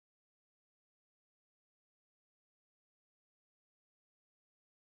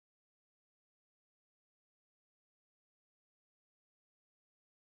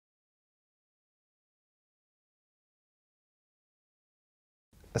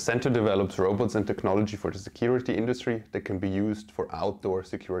Ascento develops robots and technology for the security industry that can be used for outdoor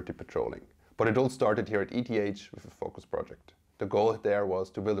security patrolling. But it all started here at ETH with a focus project. The goal there was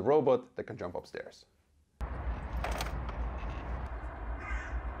to build a robot that can jump upstairs.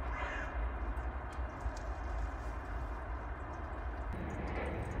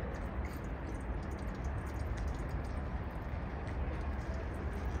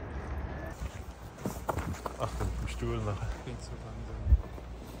 Ach, mit dem Stuhl nachher. Bin zu langsam.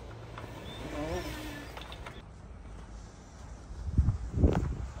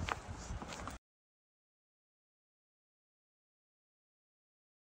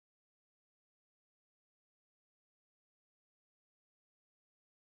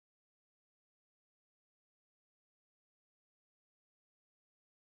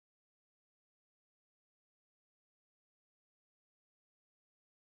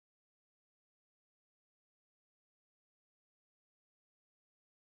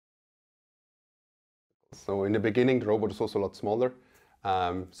 So in the beginning, the robot was also a lot smaller,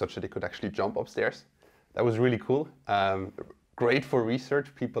 such that it could actually jump upstairs. That was really cool. Great for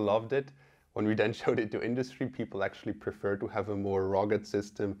research, people loved it. When we then showed it to industry, people actually prefer to have a more rugged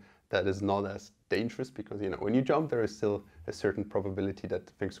system that is not as dangerous because, you know, when you jump, there is still a certain probability that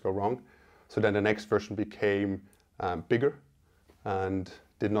things go wrong. So then the next version became bigger and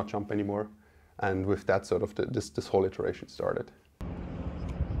did not jump anymore. And with that, sort of this whole iteration started.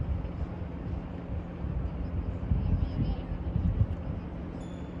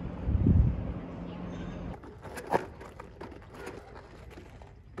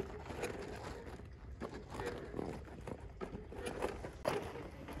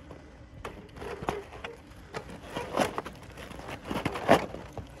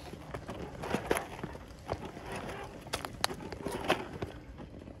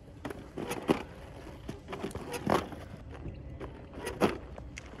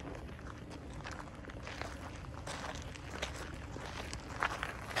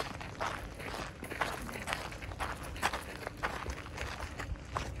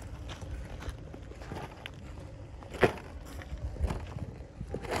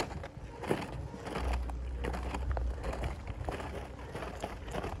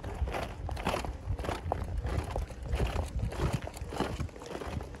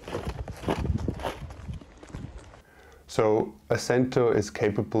 So Ascento is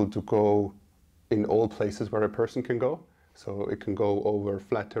capable to go in all places where a person can go. So it can go over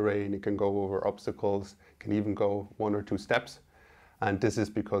flat terrain, it can go over obstacles, it can even go 1 or 2 steps. And this is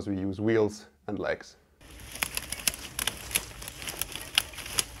because we use wheels and legs.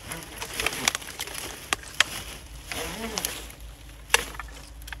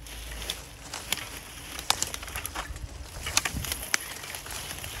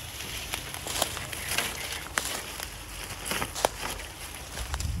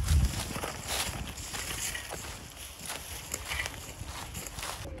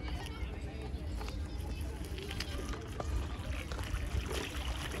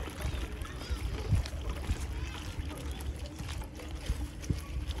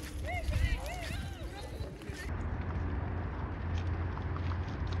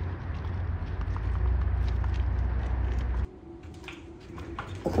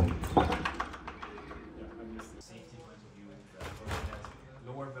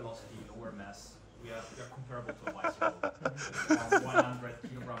 We are comparable to a bicycle. 100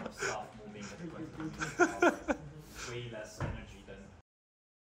 kilograms of stuff moving at 20 meters per hour. Way less energy than.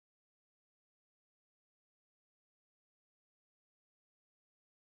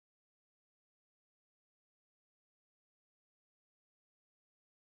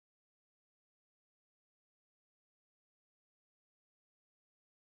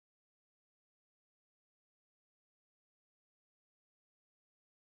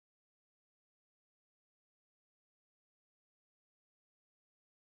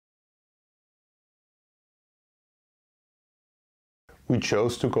 We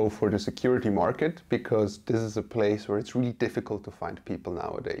chose to go for the security market because this is a place where it's really difficult to find people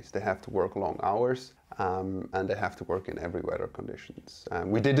nowadays. They have to work long hours and they have to work in every weather conditions.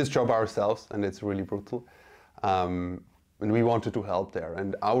 We did this job ourselves and it's really brutal. And we wanted to help there.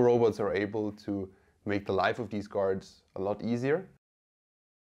 And our robots are able to make the life of these guards a lot easier.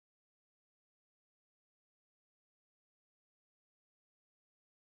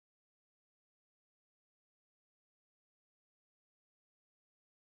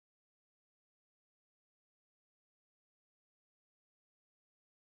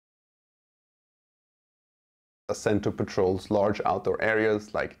 Ascento patrols large outdoor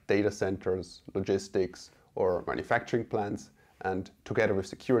areas like data centers, logistics, or manufacturing plants, and together with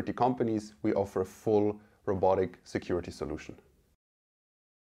security companies, we offer a full robotic security solution.